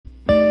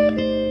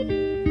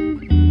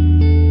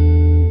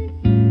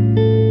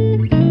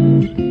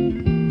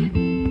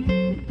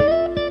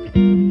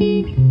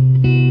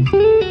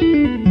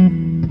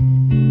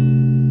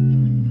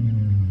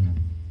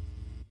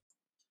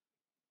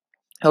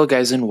Hello,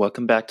 guys, and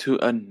welcome back to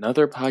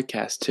another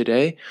podcast.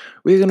 Today,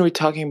 we're going to be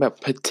talking about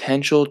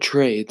potential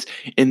trades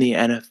in the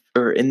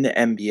or in the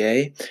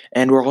NBA,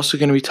 and we're also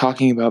going to be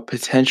talking about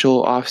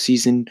potential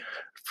offseason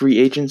free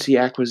agency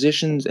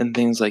acquisitions and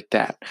things like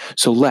that.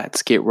 So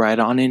let's get right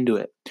on into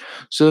it.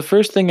 So the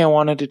first thing I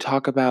wanted to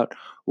talk about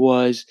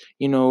was,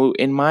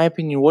 in my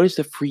opinion, what is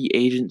the free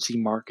agency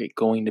market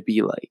going to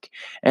be like?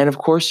 And of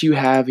course, you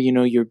have,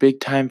 your big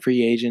time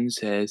free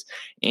agents as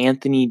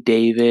Anthony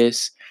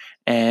Davis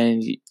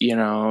and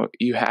you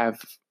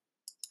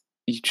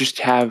just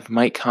have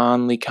Mike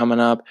Conley coming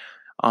up,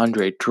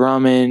 Andre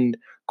Drummond,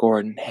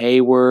 Gordon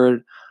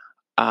Hayward.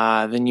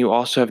 Then you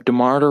also have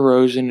DeMar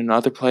DeRozan and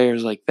other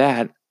players like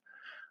that.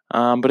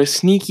 But a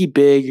sneaky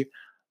big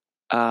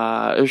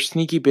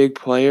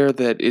player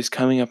that is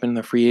coming up in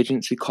the free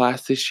agency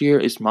class this year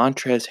is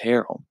Montrezl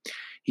Harrell.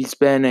 He's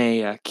been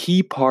a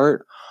key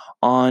part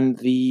on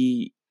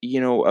the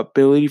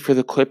ability for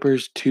the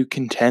Clippers to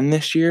contend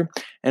this year,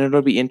 and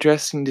it'll be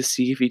interesting to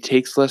see if he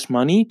takes less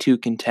money to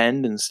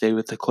contend and stay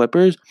with the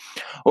Clippers,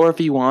 or if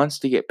he wants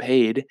to get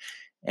paid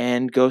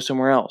and go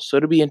somewhere else. So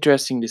it'll be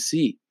interesting to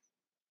see.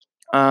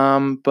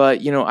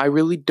 But I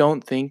really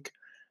don't think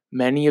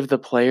many of the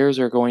players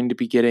are going to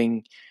be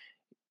getting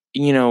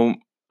you know,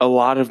 a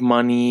lot of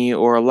money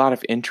or a lot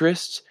of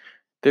interest.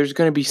 There's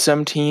going to be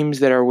some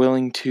teams that are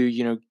willing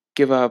to,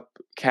 give up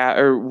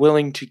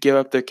willing to give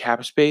up their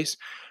cap space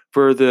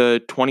for the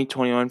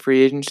 2021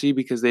 free agency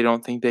because they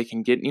don't think they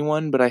can get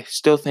anyone. But I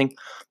still think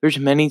there's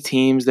many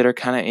teams that are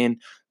kind of in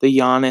the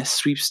Giannis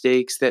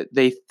sweepstakes that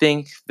they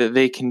think that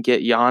they can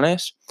get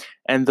Giannis,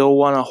 and they'll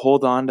want to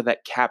hold on to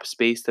that cap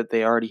space that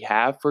they already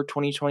have for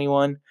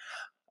 2021.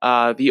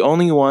 The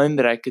only one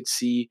that I could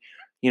see,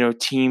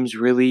 teams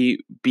really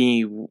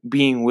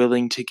being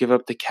willing to give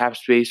up the cap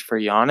space for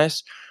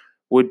Giannis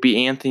would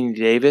be Anthony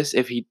Davis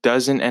if he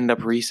doesn't end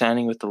up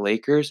re-signing with the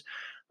Lakers.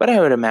 But I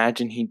would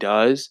imagine he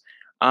does.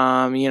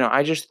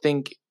 I just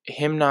think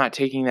him not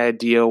taking that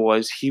deal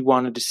was he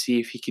wanted to see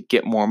if he could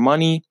get more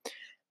money,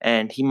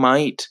 and he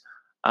might.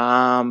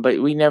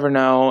 But we never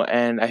know.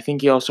 And I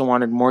think he also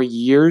wanted more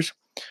years.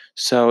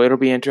 So it'll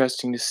be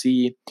interesting to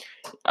see.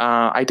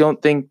 I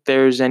don't think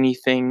there's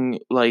anything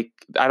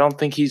I don't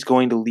think he's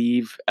going to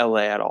leave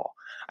LA at all.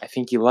 I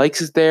think he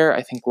likes it there.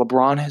 I think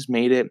LeBron has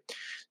made it.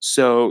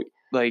 So,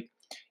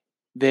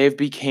 they've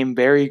became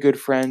very good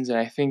friends, and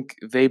I think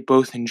they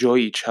both enjoy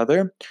each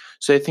other.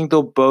 So I think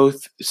they'll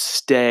both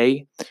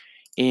stay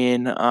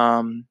in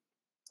LA.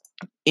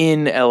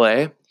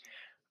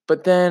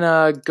 But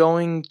then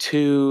going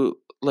to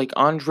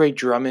Andre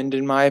Drummond,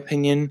 in my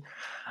opinion,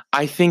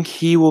 I think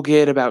he will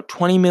get about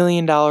 $20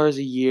 million a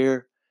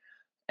year,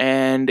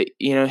 and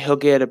he'll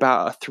get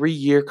about a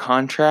 3-year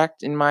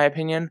contract, in my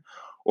opinion.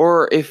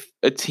 Or if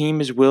a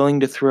team is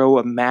willing to throw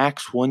a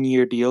max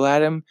 1-year deal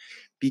at him,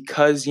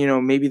 because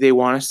maybe they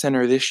want a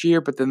center this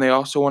year, but then they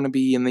also want to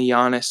be in the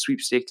Giannis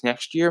sweepstakes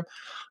next year,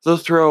 they'll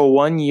throw a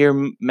 1-year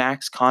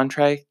max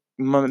contract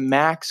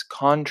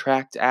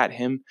at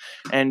him,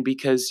 and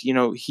because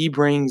he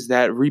brings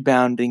that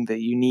rebounding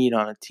that you need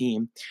on a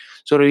team,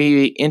 so it'll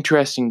be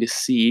interesting to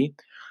see.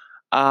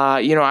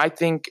 I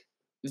think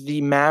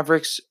the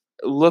Mavericks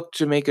look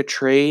to make a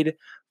trade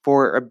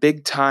for a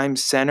big time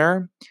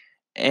center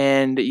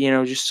and,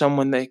 just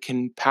someone that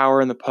can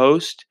power in the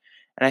post.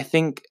 And I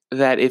think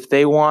that if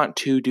they want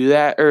to do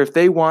that, or if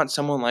they want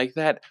someone like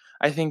that,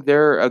 I think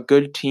they're a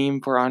good team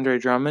for Andre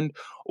Drummond.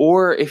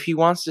 Or if he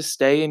wants to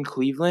stay in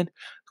Cleveland,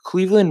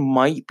 Cleveland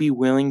might be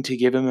willing to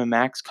give him a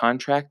max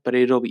contract, but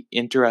it'll be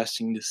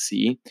interesting to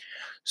see.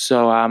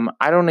 So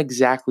I don't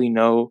exactly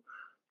know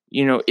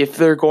if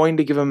they're going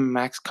to give him a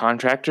max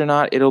contract or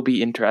not. It'll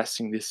be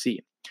interesting to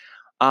see.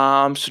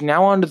 So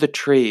now on to the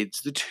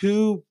trades. The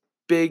two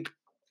big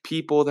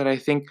people that I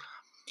think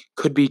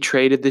could be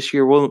traded this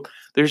year. Well,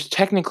 there's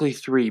technically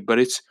three, but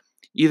it's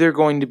either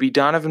going to be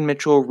Donovan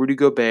Mitchell, Rudy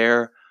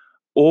Gobert,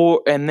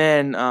 and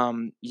then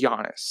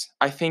Giannis.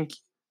 I think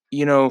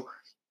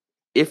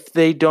if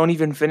they don't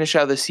even finish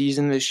out the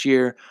season this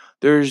year,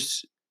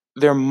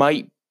 there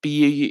might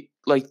be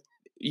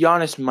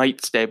Giannis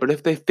might stay, but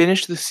if they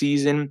finish the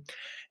season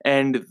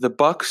and the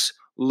Bucks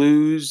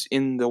lose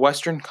in the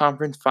Western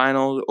Conference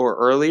Finals or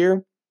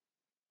earlier,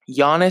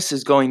 Giannis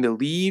is going to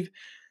leave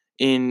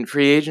in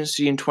free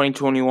agency in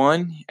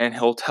 2021, and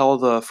he'll tell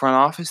the front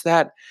office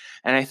that.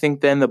 And I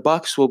think then the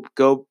Bucks will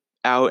go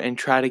out and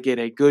try to get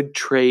a good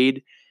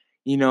trade,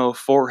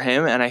 for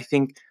him. And I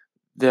think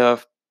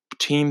the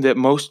team that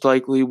most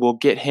likely will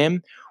get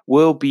him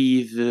will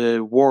be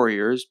the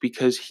Warriors,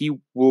 because he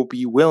will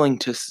be willing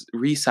to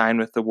re-sign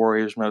with the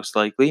Warriors most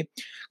likely,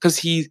 because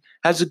he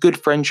has a good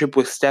friendship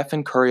with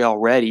Stephen Curry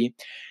already,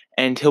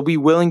 and he'll be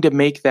willing to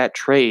make that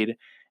trade.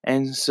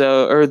 And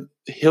so, or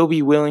he'll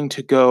be willing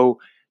to go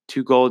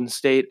to Golden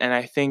State, and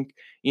I think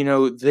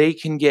they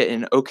can get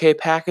an okay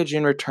package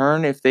in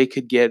return if they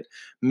could get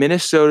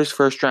Minnesota's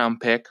first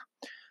round pick,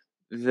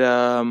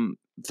 the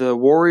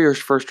Warriors'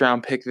 first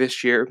round pick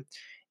this year,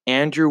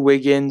 Andrew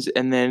Wiggins,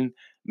 and then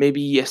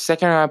maybe a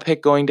second round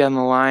pick going down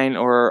the line,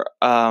 or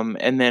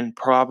and then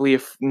probably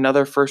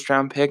another first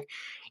round pick.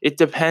 It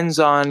depends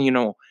on,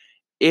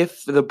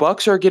 if the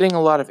Bucks are getting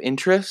a lot of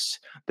interest,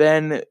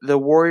 then the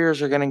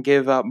Warriors are going to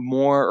give up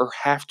more, or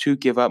have to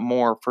give up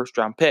more first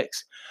round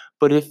picks.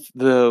 But if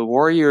the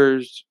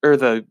Warriors or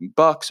the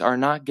Bucks are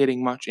not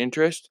getting much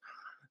interest,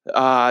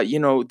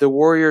 the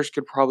Warriors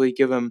could probably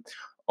give him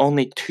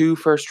only two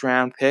first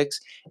round picks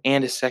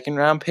and a second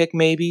round pick,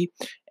 maybe,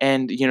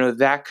 and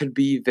that could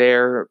be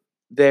their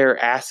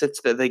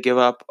assets that they give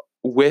up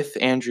with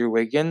Andrew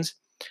Wiggins,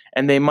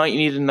 and they might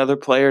need another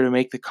player to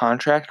make the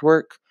contract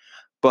work.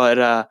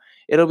 But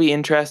it'll be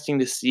interesting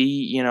to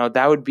see.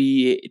 That would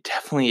be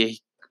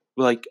definitely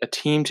like a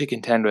team to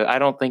contend with. I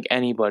don't think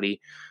anybody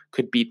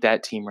could beat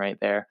that team right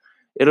there.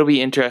 It'll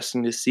be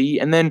interesting to see.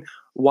 And then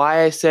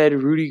why I said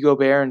Rudy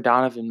Gobert and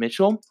Donovan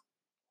Mitchell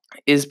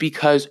is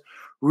because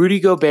Rudy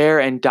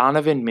Gobert and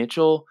Donovan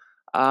Mitchell,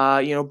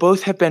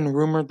 both have been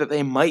rumored that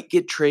they might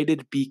get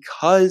traded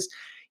because,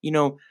 you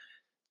know,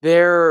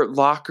 their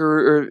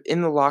locker or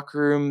in the locker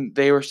room,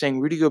 they were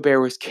saying Rudy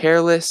Gobert was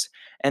careless,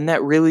 and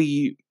that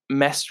really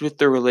messed with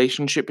the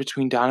relationship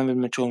between Donovan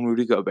Mitchell and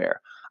Rudy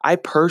Gobert. I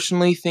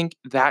personally think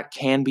that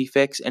can be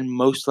fixed and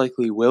most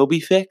likely will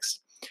be fixed.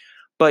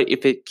 But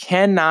if it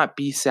cannot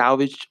be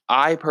salvaged,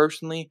 I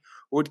personally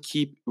would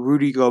keep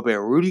Rudy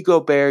Gobert. Rudy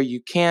Gobert, you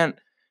can't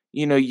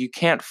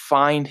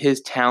find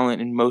his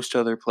talent in most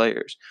other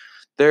players.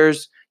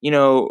 There's,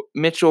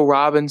 Mitchell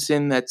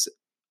Robinson that's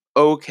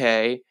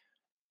okay,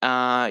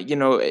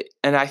 and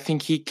I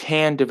think he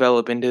can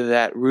develop into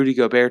that Rudy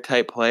Gobert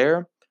type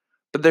player.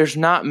 But there's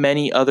not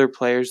many other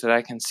players that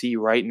I can see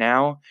right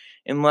now,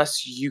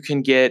 unless you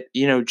can get,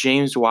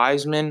 James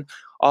Wiseman.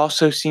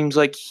 Also seems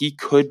like he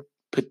could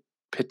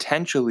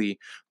potentially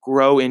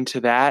grow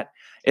into that.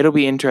 It'll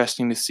be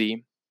interesting to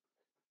see.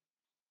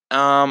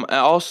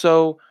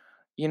 Also,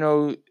 you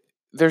know,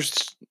 there's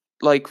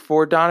like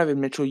for Donovan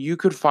Mitchell, you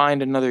could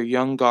find another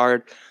young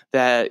guard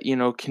that,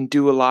 can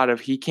do a lot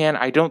of he can.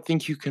 I don't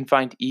think you can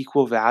find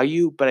equal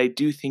value, but I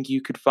do think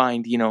you could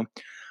find,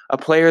 a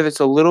player that's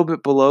a little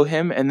bit below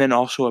him and then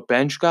also a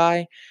bench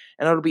guy.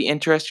 And it'll be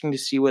interesting to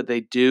see what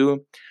they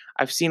do.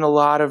 I've seen a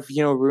lot of,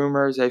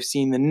 rumors. I've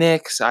seen the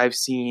Knicks. I've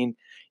seen,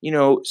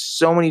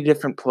 so many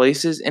different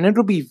places, and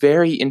it'll be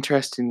very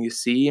interesting to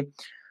see.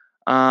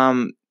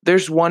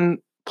 There's one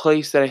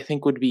place that I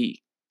think would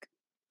be,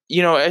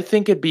 I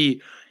think it'd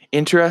be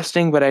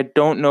interesting, but I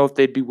don't know if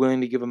they'd be willing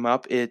to give him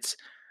up. It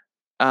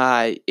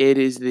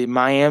is the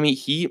Miami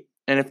Heat,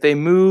 and if they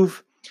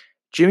move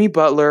Jimmy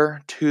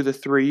Butler to the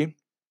 3,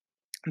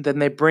 then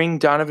they bring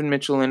Donovan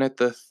Mitchell in at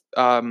the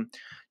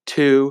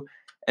 2,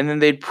 and then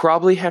they'd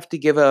probably have to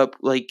give up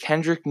like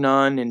Kendrick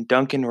Nunn and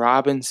Duncan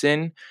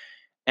Robinson,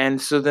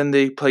 and so then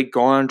they play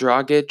Goran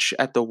Dragic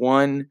at the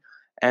 1,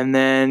 and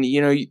then,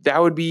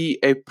 that would be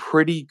a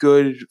pretty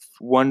good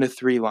 1 to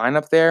 3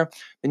 lineup there.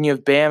 Then you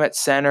have Bam at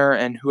center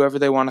and whoever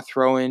they want to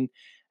throw in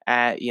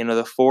at,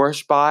 the 4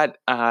 spot.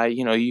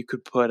 You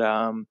could put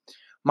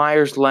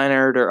Myers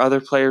Leonard or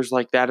other players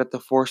like that at the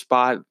 4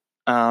 spot.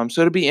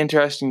 So it'll be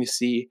interesting to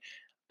see.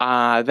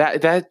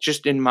 That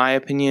just, in my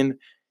opinion,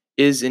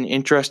 is an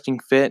interesting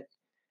fit.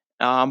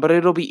 But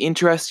it'll be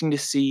interesting to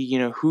see,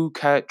 who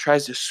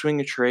tries to swing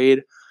a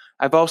trade.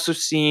 I've also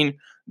seen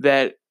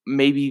that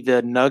maybe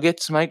the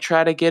Nuggets might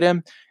try to get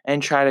him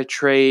and try to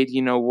trade,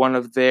 one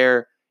of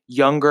their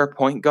younger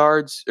point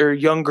guards or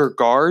younger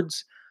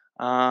guards.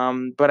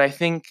 But I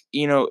think,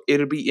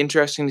 it'll be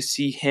interesting to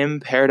see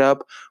him paired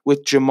up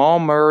with Jamal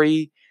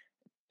Murray,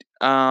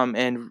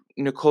 and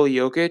Nikola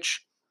Jokic,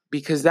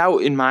 because that,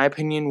 in my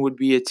opinion, would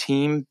be a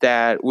team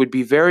that would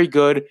be very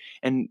good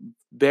and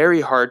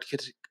very hard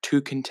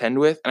to contend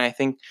with. And I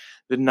think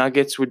the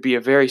Nuggets would be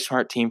a very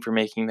smart team for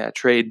making that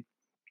trade.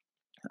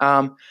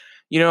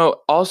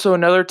 Also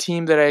another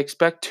team that I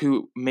expect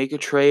to make a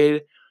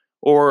trade,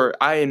 or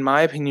in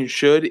my opinion,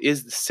 should,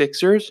 is the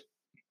Sixers.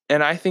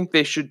 And I think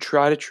they should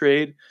try to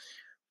trade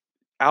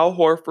Al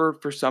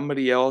Horford for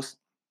somebody else.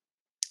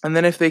 And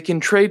then if they can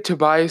trade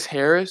Tobias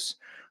Harris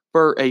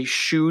for a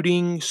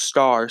shooting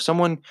star,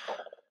 someone,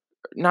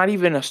 not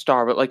even a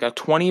star, but like a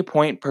 20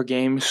 point per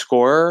game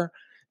scorer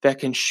that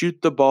can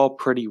shoot the ball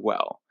pretty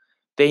well.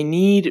 They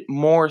need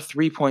more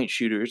 3-point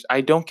shooters.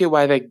 I don't get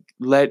why they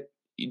let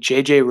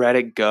JJ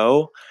Redick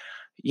go.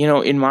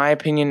 In my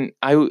opinion,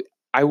 I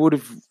would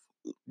have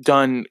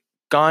gone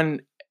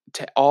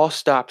to all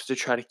stops to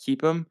try to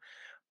keep him.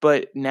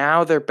 But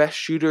now their best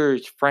shooter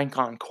is Frank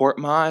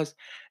Korkmaz,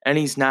 and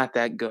he's not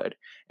that good.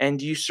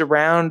 And you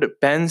surround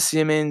Ben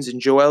Simmons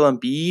and Joel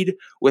Embiid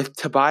with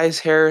Tobias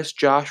Harris,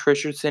 Josh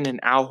Richardson,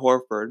 and Al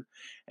Horford,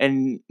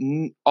 And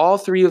all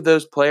three of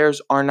those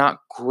players are not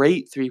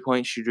great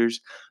 3-point shooters.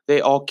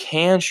 They all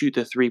can shoot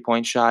the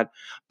 3-point shot,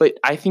 but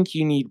I think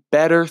you need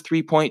better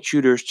 3-point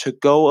shooters to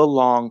go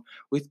along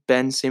with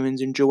Ben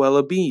Simmons and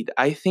Joel Embiid.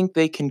 I think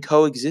they can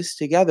coexist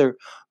together,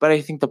 but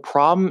I think the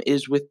problem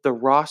is with the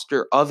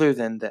roster other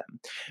than them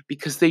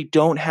because they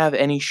don't have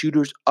any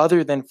shooters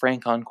other than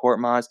Frank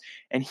Korkmaz,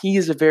 and he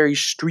is a very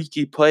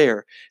streaky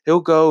player.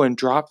 He'll go and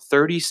drop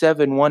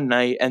 37 one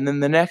night, and then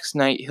the next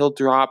night he'll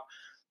drop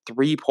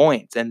 3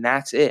 points, and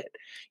that's it.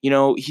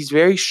 He's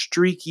very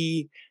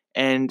streaky,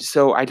 and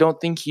so I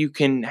don't think you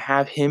can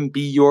have him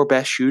be your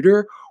best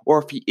shooter.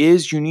 Or if he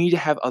is, you need to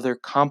have other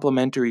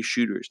complementary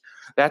shooters.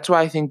 That's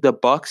why I think the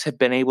Bucks have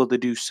been able to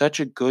do such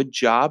a good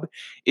job.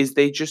 Is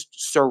they just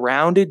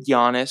surrounded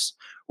Giannis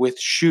with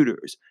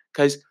shooters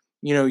because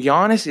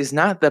Giannis is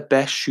not the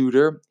best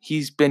shooter.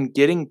 He's been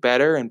getting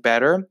better and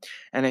better,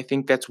 and I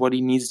think that's what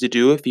he needs to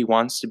do if he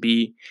wants to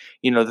be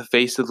the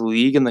face of the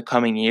league in the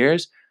coming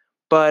years.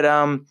 But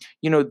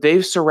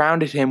they've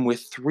surrounded him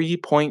with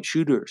 3-point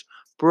shooters.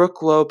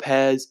 Brook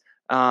Lopez,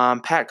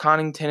 Pat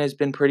Connaughton has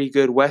been pretty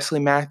good.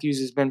 Wesley Matthews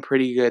has been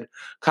pretty good.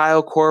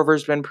 Kyle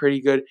Korver's been pretty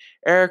good.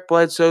 Eric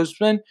Bledsoe's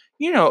been,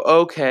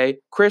 okay.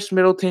 Chris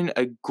Middleton,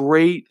 a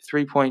great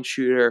 3-point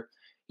shooter.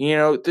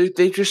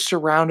 They just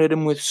surrounded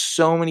him with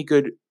so many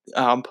good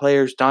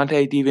players.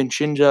 Dante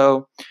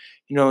DiVincenzo.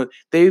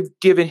 They've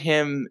given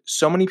him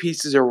so many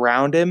pieces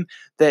around him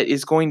that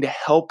is going to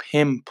help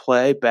him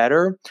play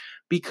better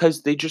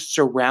because they just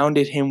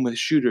surrounded him with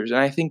shooters. And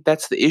I think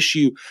that's the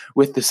issue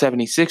with the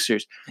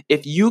 76ers.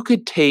 If you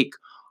could take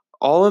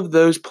all of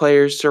those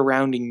players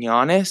surrounding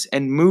Giannis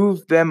and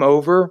move them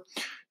over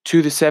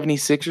to the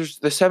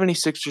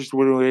 76ers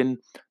would win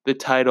the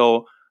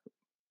title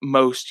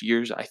most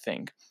years, I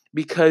think,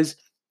 because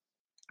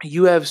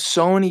you have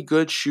so many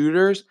good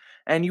shooters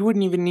and you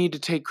wouldn't even need to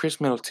take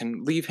Chris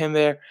Middleton, leave him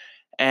there.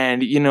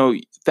 And,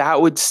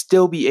 that would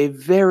still be a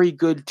very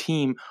good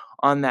team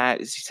on that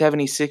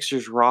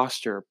 76ers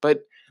roster. But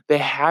I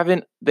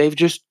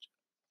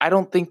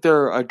don't think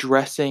they're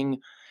addressing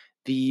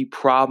the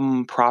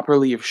problem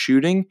properly of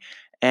shooting.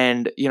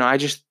 And, I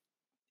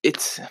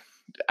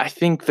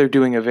think they're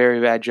doing a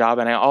very bad job.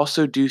 And I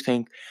also do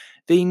think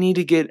they need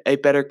to get a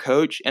better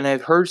coach. And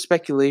I've heard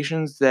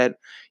speculations that,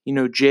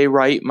 Jay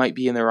Wright might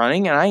be in the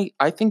running. And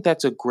I think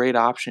that's a great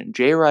option.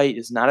 Jay Wright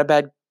is not a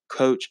bad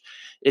coach.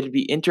 It'd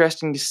be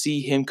interesting to see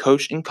him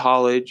coach in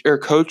college or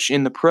coach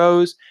in the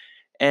pros.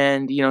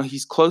 And,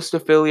 he's close to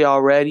Philly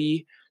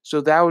already.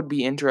 So that would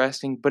be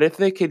interesting. But if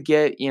they could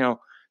get,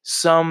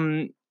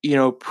 some,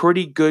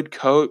 pretty good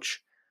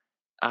coach,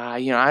 I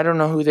don't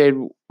know who they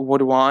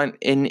would want.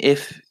 And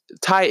if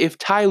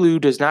Ty Lue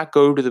does not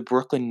go to the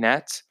Brooklyn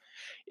Nets,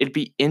 it'd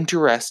be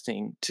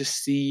interesting to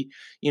see,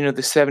 the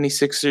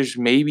 76ers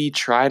maybe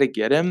try to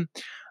get him.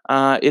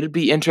 It'd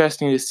be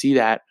interesting to see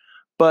that.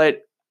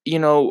 But,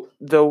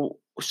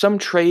 some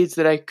trades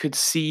that I could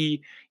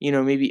see,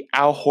 maybe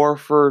Al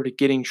Horford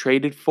getting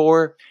traded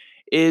for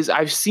is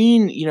I've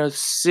seen,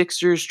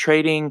 Sixers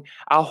trading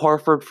Al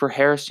Horford for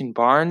Harrison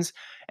Barnes.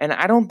 And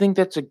I don't think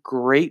that's a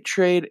great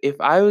trade. If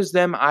I was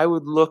them, I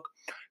would look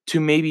to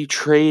maybe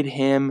trade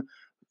him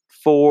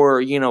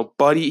for,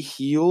 Buddy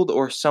Hield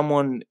or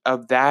someone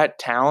of that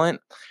talent.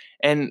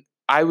 And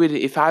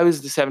if I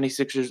was the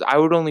 76ers, I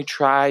would only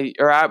try,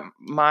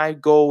 my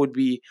goal would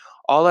be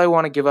all I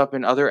want to give up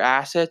in other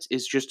assets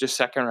is just a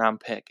second round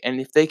pick. And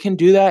if they can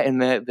do that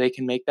and that they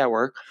can make that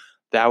work,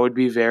 that would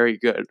be very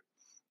good.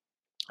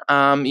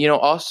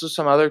 Also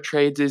some other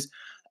trades is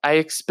I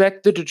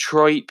expect the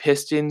Detroit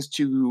Pistons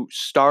to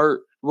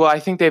start. Well, I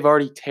think they've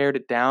already teared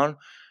it down,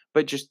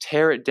 but just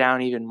tear it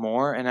down even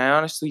more. And I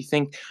honestly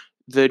think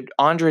the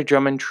Andre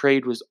Drummond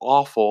trade was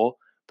awful,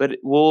 but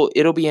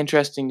it'll be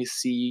interesting to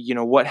see,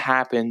 what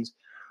happens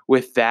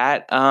with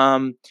that.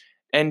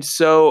 And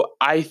so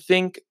I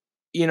think,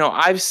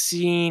 I've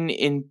seen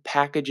in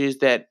packages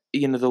that,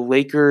 the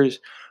Lakers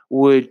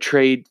would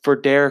trade for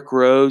Derrick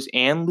Rose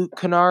and Luke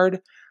Kennard.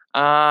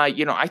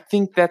 I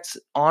think that's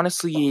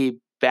honestly a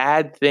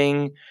bad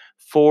thing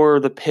for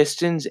the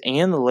Pistons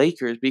and the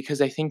Lakers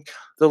because I think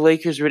the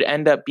Lakers would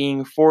end up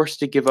being forced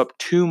to give up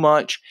too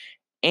much,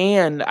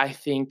 and I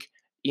think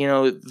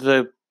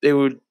it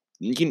would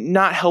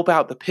not help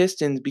out the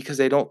Pistons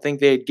because I don't think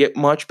they'd get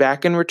much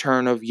back in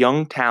return of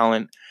young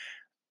talent.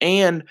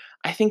 And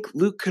I think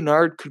Luke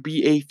Kennard could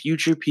be a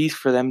future piece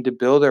for them to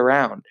build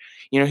around.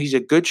 He's a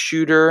good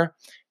shooter,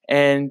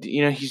 and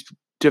he's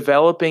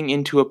developing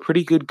into a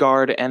pretty good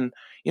guard. And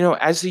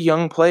as a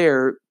young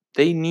player,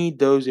 they need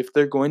those if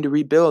they're going to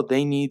rebuild.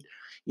 They need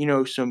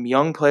some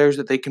young players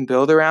that they can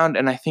build around,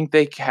 and I think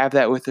they have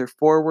that with their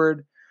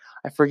forward.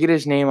 I forget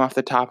his name off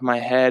the top of my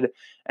head,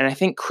 and I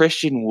think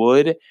Christian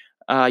Wood,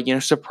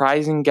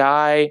 surprising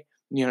guy.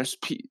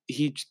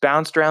 He's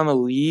bounced around the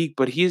league,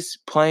 but he's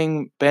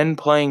been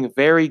playing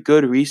very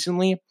good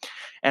recently.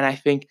 And I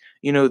think,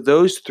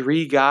 those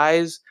three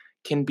guys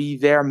can be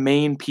their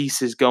main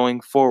pieces going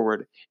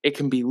forward. It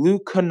can be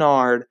Luke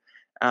Kennard,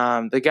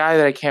 the guy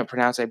that I can't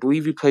pronounce. I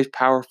believe he plays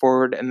power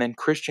forward, and then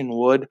Christian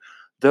Wood.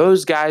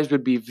 Those guys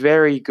would be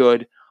very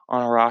good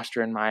on a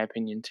roster, in my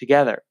opinion,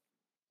 together.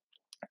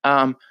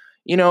 Um,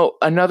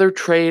 Another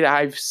trade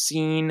I've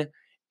seen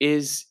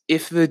is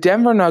if the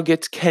Denver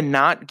Nuggets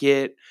cannot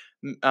get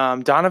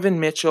Donovan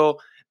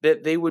Mitchell,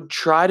 that they would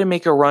try to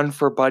make a run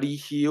for Buddy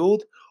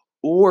Hield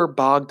or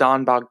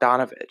Bogdan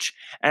Bogdanovic.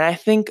 And I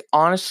think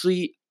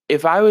honestly,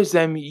 if I was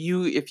them,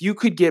 if you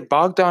could get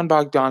Bogdan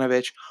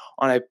Bogdanovic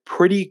on a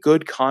pretty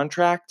good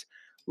contract,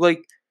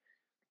 like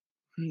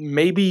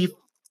maybe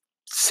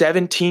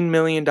 $17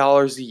 million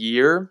a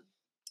year,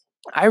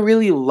 I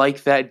really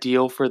like that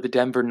deal for the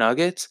Denver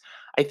Nuggets.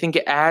 I think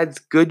it adds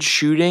good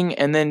shooting,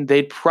 and then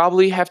they'd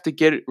probably have to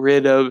get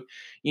rid of,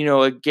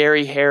 a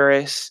Gary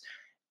Harris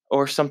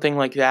or something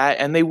like that,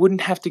 and they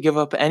wouldn't have to give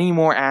up any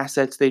more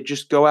assets. They'd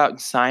just go out and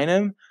sign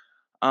him.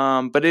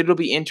 But it'll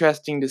be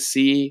interesting to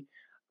see.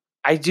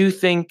 I do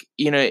think,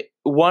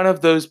 one of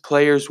those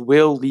players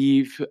will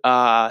leave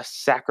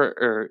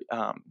Sacramento.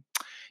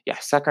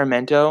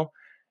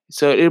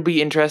 So it'll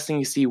be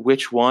interesting to see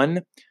which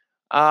one.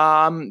 Then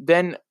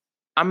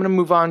I'm going to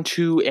move on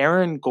to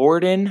Aaron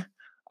Gordon.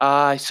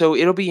 So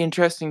it'll be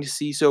interesting to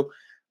see. So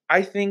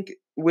I think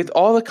with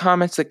all the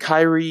comments that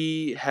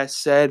Kyrie has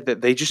said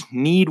that they just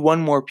need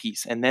one more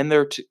piece and then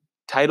they're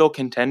title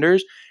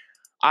contenders,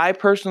 I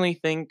personally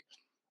think,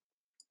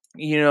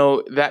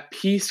 that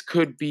piece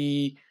could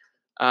be,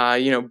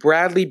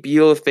 Bradley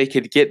Beal if they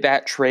could get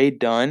that trade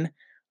done.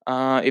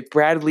 If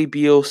Bradley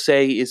Beal,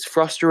 say, is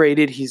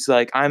frustrated, he's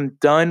like, I'm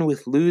done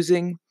with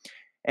losing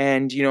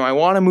and, I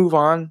want to move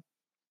on,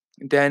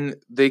 then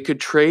they could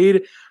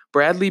trade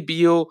Bradley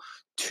Beal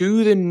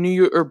to the New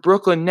York or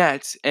Brooklyn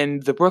Nets,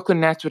 and the Brooklyn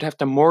Nets would have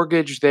to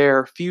mortgage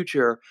their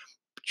future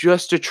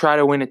just to try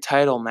to win a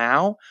title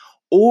now.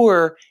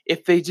 Or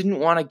if they didn't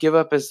want to give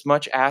up as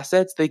much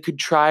assets, they could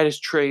try to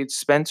trade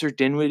Spencer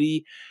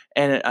Dinwiddie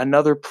and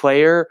another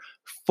player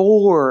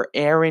for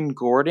Aaron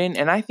Gordon.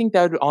 And I think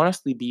that would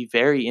honestly be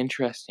very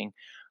interesting.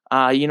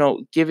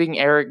 Giving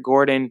Eric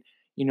Gordon,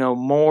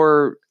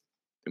 more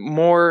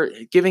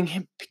giving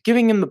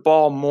him the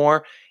ball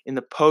more in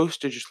the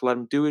post to just let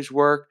him do his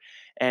work,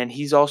 and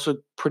he's also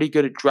pretty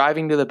good at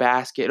driving to the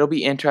basket. It'll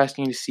be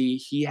interesting to see.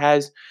 He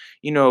has,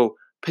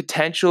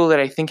 potential that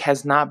I think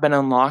has not been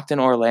unlocked in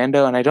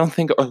Orlando, and I don't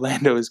think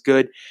Orlando is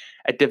good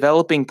at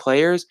developing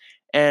players,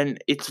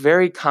 and it's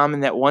very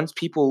common that once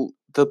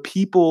the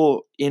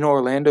people in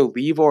Orlando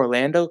leave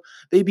Orlando,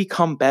 they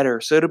become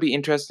better. So it'll be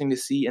interesting to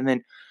see. And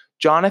then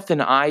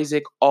Jonathan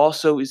Isaac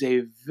also is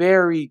a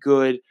very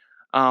good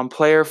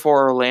player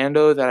for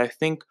Orlando that I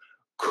think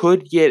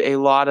could get a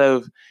lot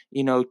of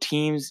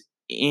teams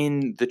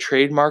in the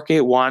trade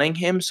market wanting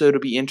him. So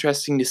it'll be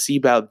interesting to see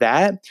about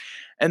that.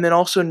 And then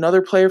also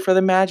another player for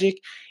the Magic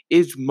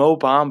is Mo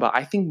Bamba.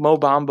 I think Mo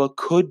Bamba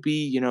could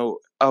be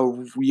a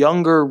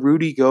younger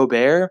Rudy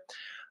Gobert,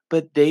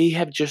 but they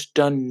have just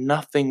done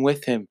nothing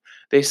with him.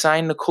 They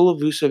signed Nikola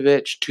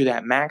Vucevic to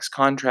that max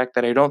contract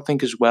that I don't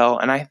think is well,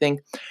 and I think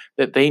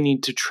that they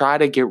need to try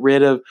to get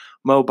rid of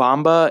Mo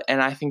Bamba,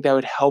 and I think that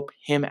would help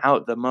him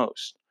out the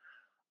most.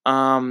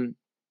 And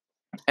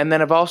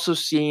then I've also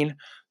seen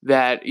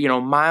that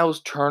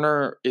Miles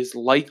Turner is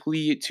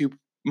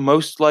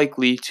most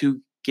likely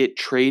to get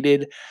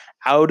traded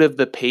out of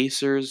the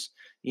Pacers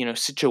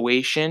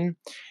situation,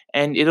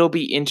 and it'll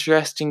be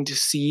interesting to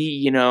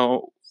see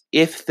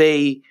if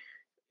they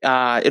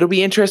it'll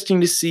be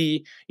interesting to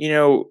see,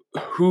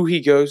 who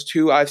he goes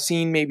to. I've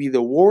seen maybe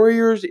the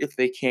Warriors, if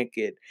they can't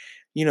get,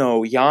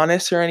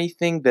 Giannis or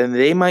anything, then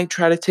they might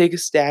try to take a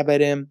stab at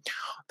him.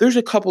 There's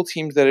a couple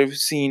teams that I've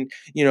seen,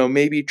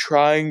 maybe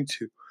trying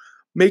to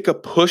make a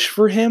push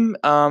for him,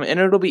 and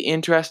it'll be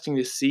interesting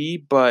to see.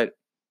 But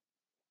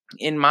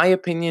in my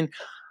opinion,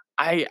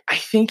 I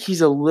think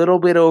he's a little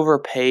bit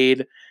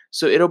overpaid,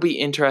 so it'll be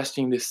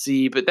interesting to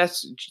see. But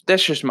that's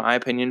just my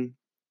opinion.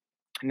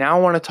 Now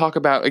I want to talk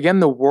about again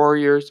the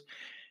Warriors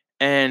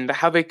and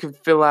how they could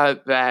fill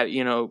out that,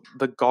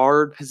 the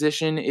guard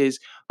position is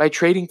by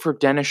trading for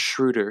Dennis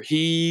Schroeder.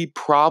 He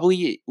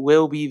probably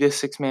will be the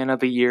sixth man of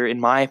the year, in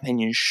my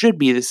opinion, should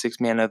be the sixth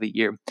man of the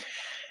year.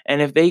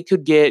 And if they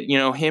could get,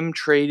 him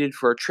traded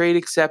for a trade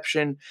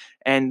exception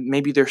and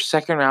maybe their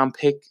second round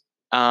pick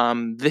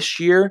this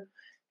year,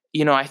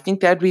 I think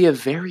that'd be a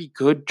very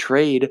good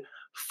trade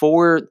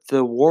for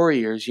the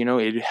Warriors.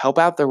 It'd help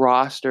out the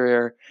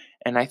roster,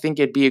 and I think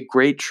it'd be a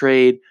great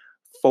trade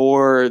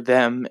for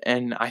them.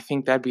 And I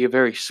think that'd be a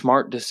very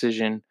smart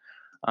decision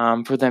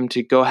for them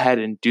to go ahead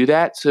and do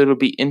that. So it'll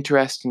be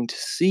interesting to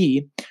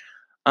see.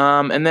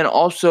 And then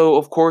also,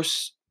 of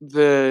course,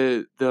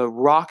 the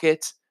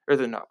Rockets or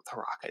not the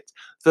Rockets,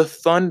 the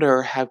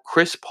Thunder have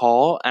Chris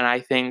Paul, and I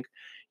think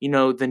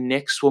the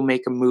Knicks will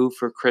make a move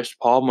for Chris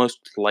Paul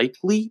most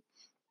likely.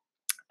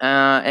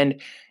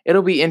 And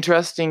it'll be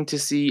interesting to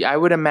see. I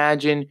would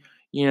imagine,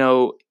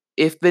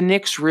 if the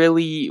Knicks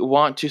really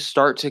want to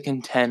start to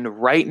contend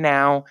right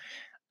now,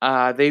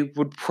 they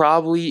would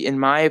probably, in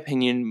my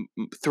opinion,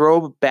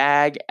 throw a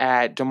bag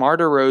at DeMar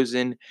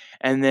DeRozan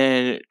and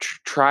then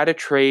try to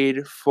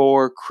trade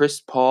for Chris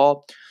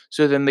Paul.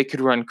 So then they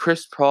could run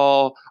Chris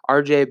Paul,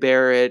 RJ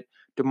Barrett,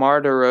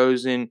 DeMar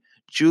DeRozan,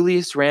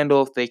 Julius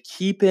Randle if they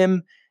keep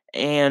him,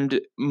 and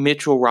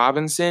Mitchell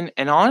Robinson.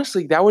 And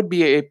honestly, that would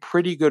be a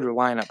pretty good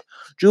lineup.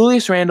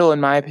 Julius Randle, in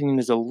my opinion,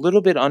 is a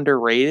little bit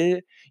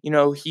underrated.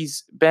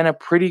 He's been a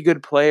pretty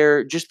good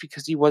player just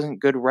because he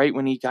wasn't good right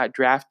when he got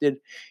drafted.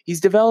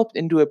 He's developed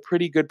into a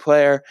pretty good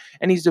player,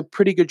 and he's a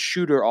pretty good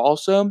shooter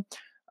also.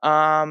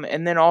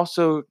 And then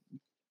also,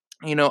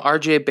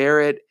 RJ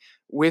Barrett,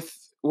 with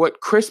what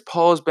Chris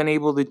Paul has been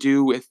able to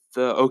do with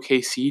the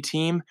OKC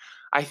team,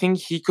 I think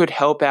he could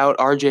help out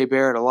RJ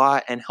Barrett a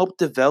lot and help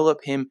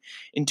develop him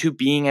into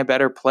being a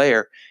better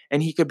player.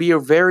 And he could be a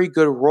very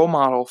good role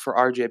model for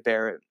RJ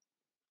Barrett.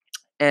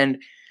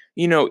 And,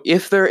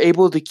 if they're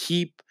able to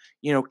keep,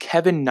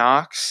 Kevin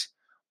Knox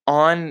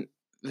on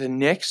the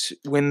Knicks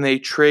when they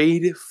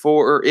trade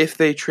for, or if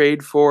they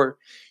trade for,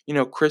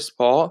 Chris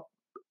Paul,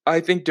 I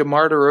think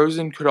DeMar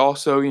DeRozan could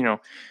also,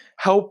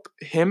 help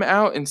him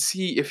out and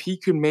see if he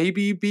could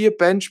maybe be a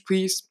bench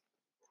piece.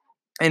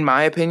 In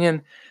my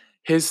opinion,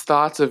 his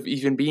thoughts of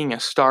even being a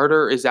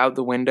starter is out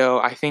the window.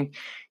 I think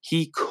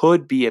he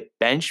could be a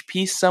bench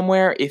piece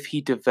somewhere if he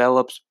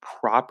develops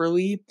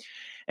properly.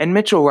 And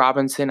Mitchell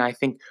Robinson, I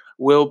think,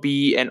 will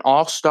be an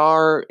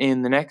all-star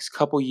in the next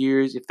couple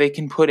years. If they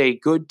can put a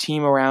good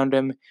team around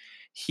him,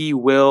 he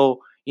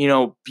will,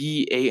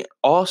 be a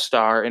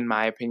all-star in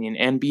my opinion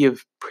and be a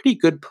pretty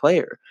good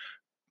player.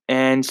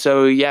 And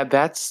so yeah,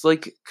 that's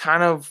like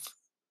kind of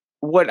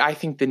what I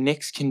think the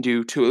Knicks can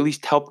do to at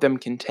least help them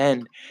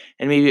contend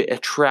and maybe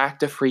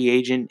attract a free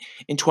agent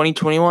in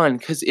 2021.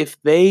 Because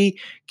if they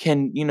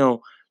can,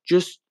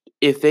 just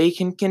if they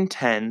can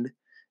contend,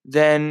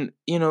 then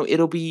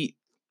it'll be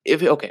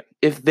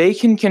if they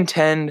can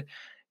contend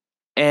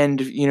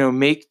and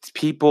make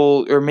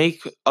people or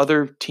make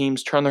other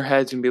teams turn their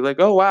heads and be like,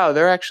 oh wow,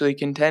 they're actually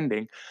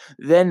contending,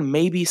 then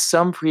maybe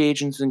some free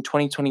agents in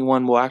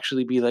 2021 will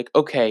actually be like,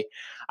 okay,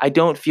 I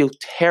don't feel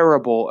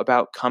terrible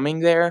about coming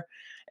there.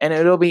 And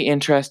it'll be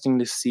interesting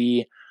to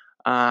see.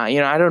 I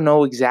don't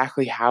know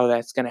exactly how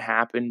that's going to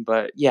happen,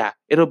 but yeah,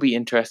 it'll be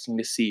interesting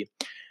to see.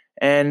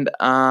 And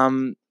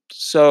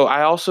so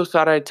I also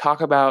thought I'd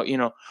talk about,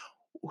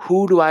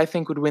 who do I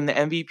think would win the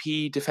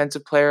MVP,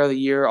 Defensive Player of the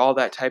Year, all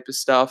that type of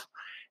stuff.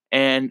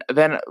 And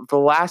then the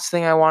last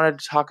thing I wanted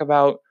to talk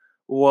about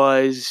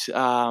was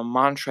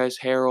Montrezl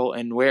Harrell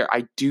and where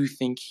I do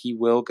think he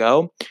will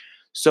go.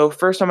 So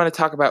first, I'm going to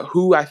talk about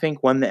who I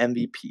think won the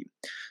MVP.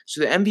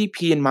 So the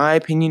MVP, in my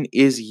opinion,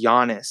 is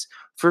Giannis.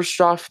 First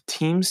off,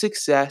 team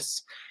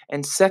success,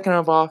 and second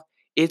of all,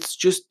 it's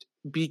just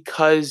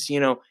because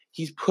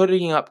he's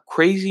putting up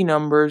crazy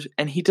numbers,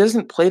 and he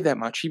doesn't play that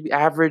much. He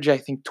averaged, I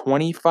think,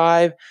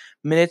 25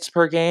 minutes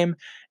per game,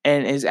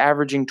 and is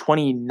averaging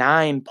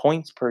 29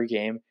 points per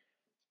game.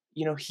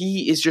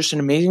 He is just an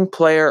amazing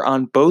player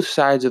on both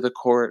sides of the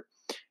court.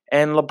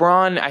 And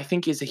LeBron, I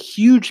think, is a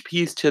huge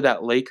piece to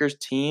that Lakers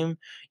team.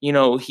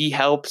 He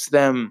helps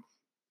them,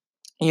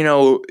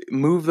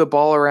 move the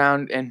ball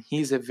around, and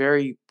he's a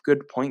very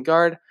good point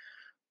guard.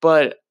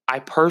 But I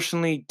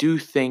personally do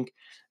think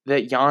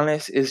that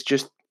Giannis is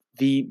just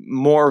the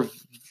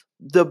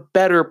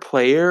better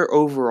player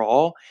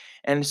overall.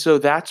 And so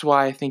that's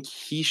why I think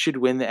he should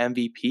win the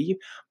MVP.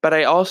 But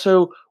I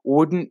also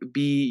wouldn't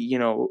be,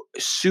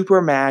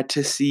 super mad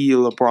to see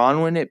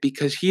LeBron win it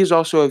because he is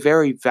also a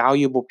very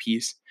valuable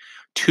piece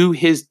to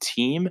his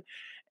team.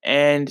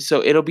 And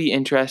so it'll be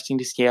interesting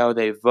to see how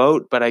they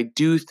vote. But I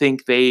do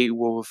think they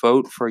will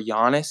vote for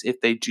Giannis if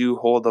they do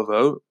hold the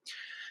vote.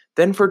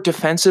 Then for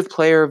Defensive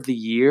Player of the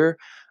Year,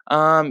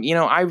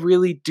 I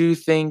really do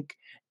think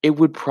it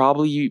would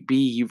probably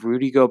be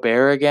Rudy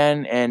Gobert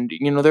again. And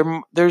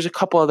there's a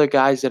couple other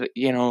guys that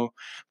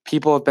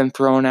people have been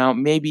throwing out.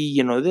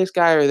 Maybe this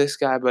guy or this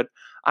guy, but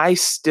I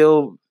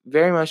still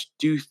very much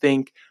do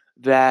think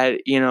that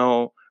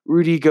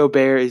Rudy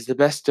Gobert is the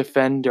best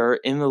defender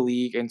in the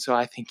league, and so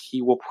I think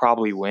he will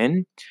probably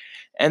win.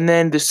 And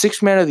then the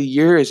Sixth Man of the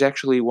Year is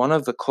actually one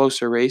of the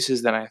closer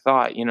races than I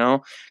thought.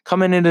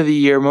 Coming into the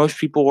year, most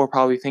people were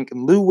probably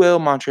thinking Lou Will,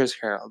 Montrezl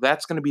Harrell.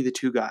 That's going to be the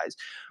two guys.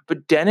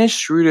 But Dennis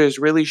Schroeder has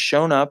really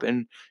shown up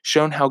and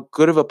shown how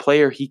good of a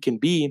player he can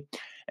be.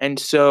 And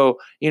so,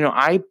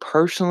 I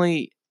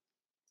personally,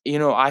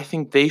 I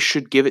think they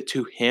should give it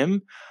to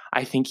him.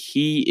 I think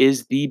he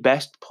is the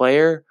best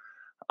player,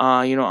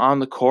 on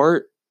the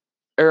court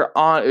or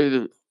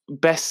on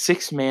best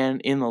six man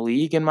in the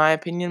league, in my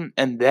opinion.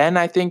 And then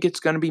I think it's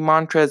going to be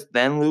Montrez,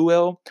 then Lou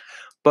Will.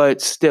 But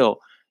still,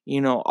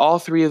 all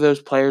three of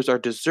those players are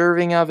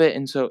deserving of it.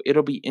 And so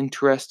it'll be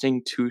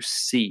interesting to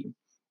see.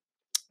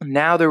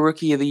 Now, the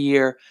Rookie of the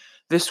Year.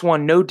 This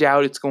one, no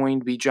doubt, it's going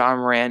to be Ja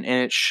Morant,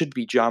 and it should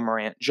be Ja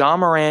Morant. Ja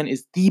Morant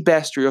is the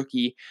best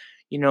rookie.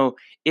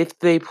 If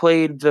they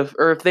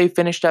if they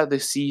finished out the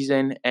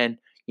season and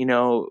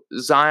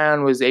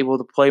Zion was able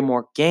to play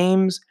more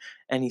games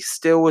and he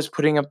still was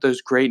putting up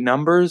those great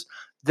numbers,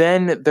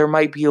 then there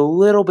might be a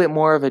little bit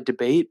more of a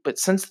debate. But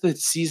since the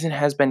season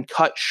has been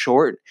cut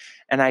short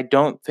and I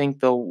don't think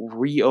they'll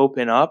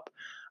reopen up,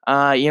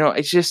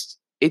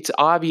 it's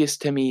obvious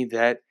to me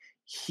that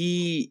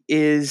he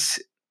is,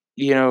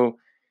 you know,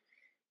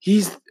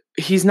 he's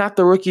he's not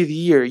the rookie of the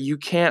year. You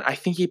can't. I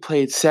think he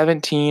played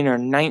 17 or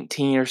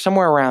 19 or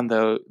somewhere around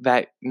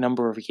that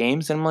number of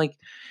games. And I'm like,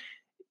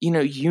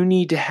 you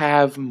need to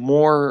have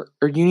more,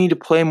 or you need to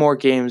play more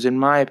games, in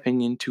my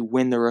opinion, to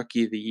win the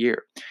rookie of the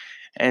year.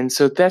 And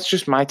so that's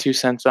just my 2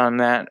 cents on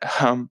that.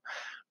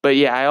 But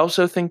yeah, I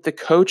also think the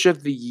coach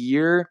of the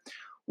year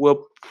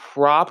will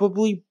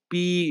probably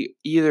be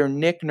either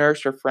Nick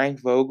Nurse or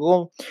Frank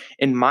Vogel.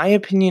 In my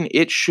opinion,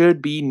 it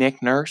should be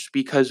Nick Nurse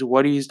because of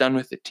what he's done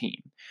with the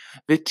team.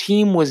 The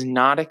team was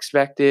not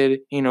expected,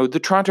 the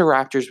Toronto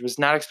Raptors was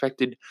not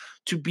expected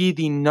to be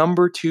the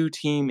number 2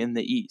 team in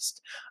the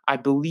East. I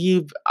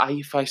believe,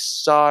 if I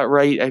saw it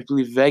right, I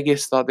believe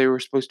Vegas thought they were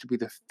supposed to be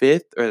the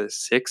 5th or the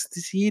 6th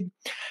seed,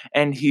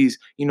 and he's,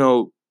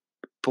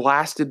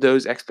 blasted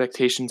those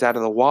expectations out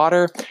of the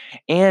water,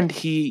 and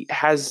he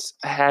has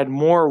had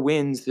more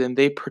wins than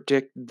they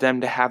predicted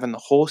them to have in the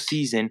whole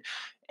season.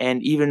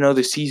 And even though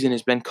the season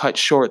has been cut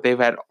short, they've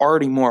had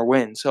already more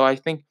wins. So I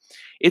think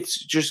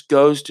it's just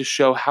goes to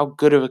show how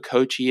good of a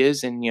coach he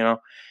is, and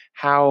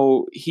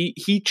how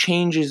he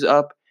changes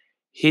up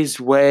his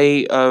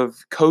way of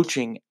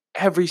coaching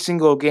every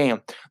single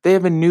game. They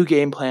have a new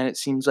game plan, it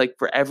seems like,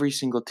 for every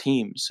single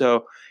team.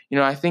 So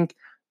I think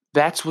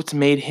that's what's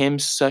made him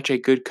such a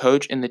good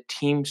coach and the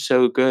team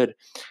so good,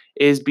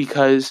 is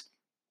because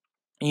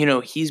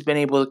he's been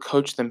able to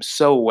coach them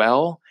so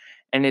well,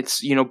 and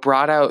it's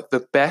brought out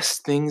the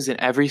best things in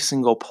every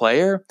single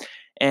player.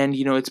 And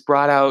it's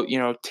brought out,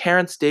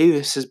 Terrence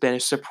Davis has been a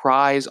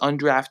surprise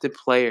undrafted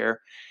player,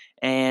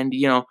 and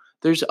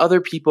there's other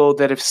people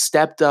that have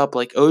stepped up,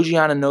 like OG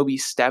Anunoby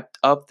stepped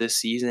up this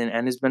season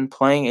and has been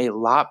playing a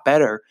lot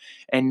better.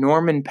 And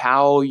Norman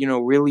Powell,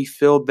 really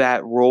filled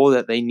that role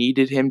that they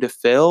needed him to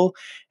fill.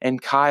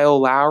 And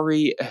Kyle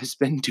Lowry has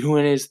been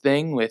doing his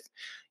thing with,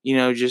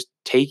 just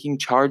taking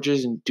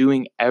charges and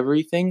doing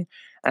everything.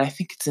 And I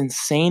think it's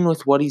insane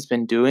with what he's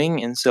been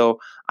doing. And so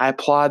I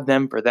applaud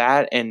them for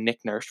that and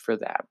Nick Nurse for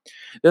that.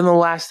 Then the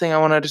last thing I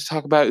wanted to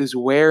talk about is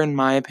where, in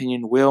my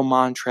opinion, will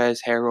Montrezl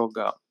Harrell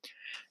go?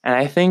 And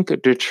I think the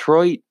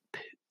Detroit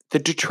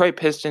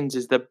Pistons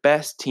is the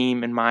best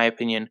team, in my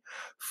opinion,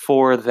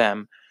 for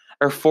them,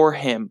 or for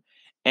him.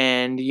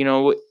 And,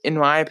 in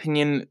my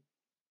opinion,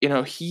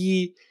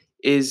 he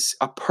is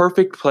a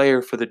perfect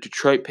player for the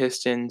Detroit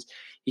Pistons.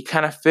 He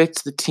kind of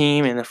fits the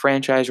team and the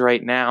franchise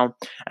right now.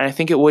 And I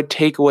think it would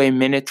take away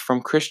minutes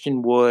from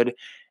Christian Wood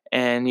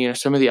and,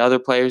 some of the other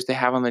players they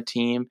have on the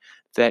team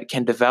that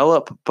can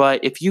develop.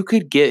 But if you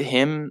could get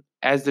him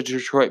as the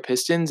Detroit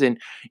Pistons and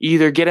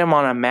either get him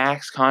on a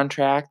max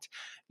contract,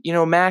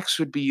 max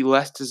would be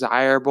less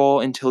desirable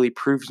until he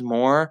proves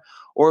more.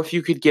 Or if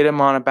you could get him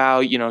on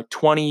about,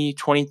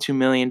 $22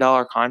 million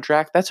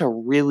contract, that's a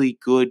really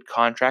good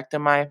contract,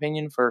 in my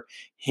opinion, for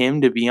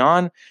him to be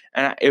on.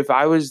 And if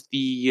I was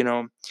the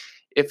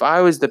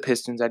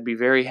Pistons, I'd be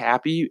very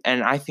happy.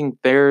 And I think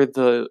they're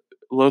the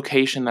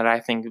location that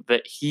I think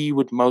that he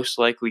would most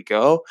likely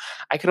go.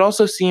 I could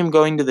also see him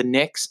going to the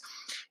Knicks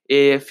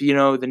if,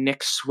 the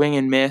Knicks swing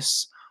and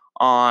miss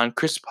on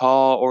Chris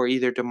Paul or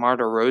either DeMar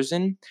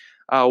DeRozan.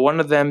 One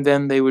of them,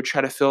 then they would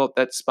try to fill up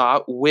that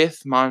spot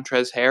with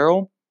Montrezl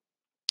Harrell.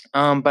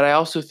 But I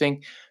also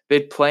think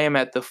they'd play him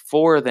at the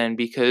 4 then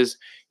because,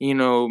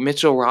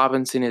 Mitchell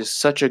Robinson is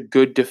such a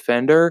good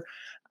defender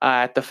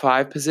at the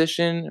 5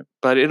 position,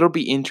 but it'll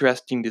be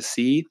interesting to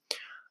see.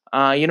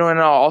 And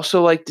I'll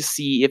also like to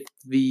see if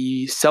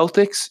the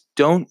Celtics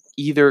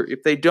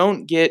if they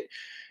don't get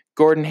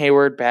Gordon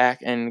Hayward back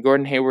and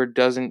Gordon Hayward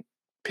doesn't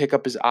pick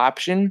up his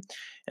option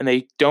and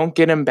they don't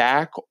get him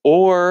back,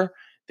 or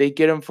they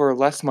get him for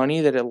less money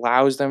that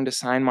allows them to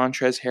sign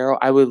Montrezl Harrell.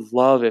 I would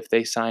love if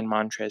they sign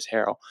Montrezl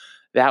Harrell.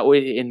 That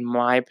would, in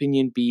my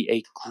opinion, be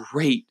a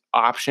great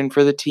option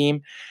for the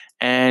team.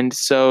 And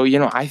so,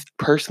 I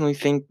personally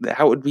think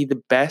that would be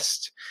the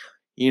best,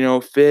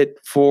 fit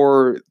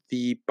for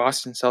the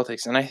Boston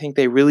Celtics. And I think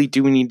they really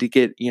do need to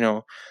get,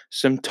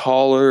 some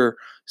taller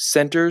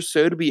centers. So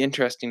it'll be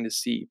interesting to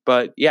see.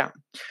 But yeah,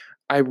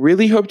 I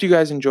really hoped you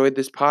guys enjoyed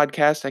this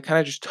podcast. I kind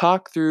of just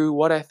talked through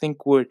what I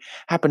think would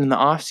happen in the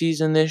off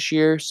season this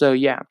year. So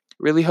yeah,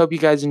 really hope you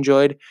guys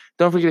enjoyed.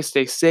 Don't forget to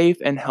stay safe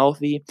and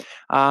healthy.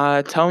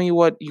 Tell me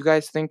what you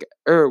guys think,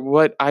 or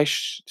what I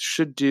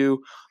should do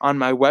on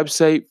my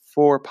website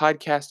for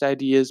podcast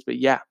ideas. But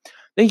yeah,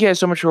 thank you guys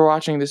so much for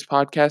watching this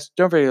podcast.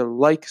 Don't forget to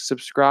like,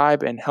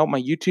 subscribe, and help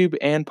my YouTube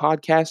and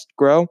podcast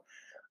grow.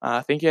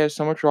 Thank you guys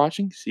so much for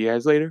watching. See you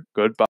guys later.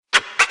 Goodbye.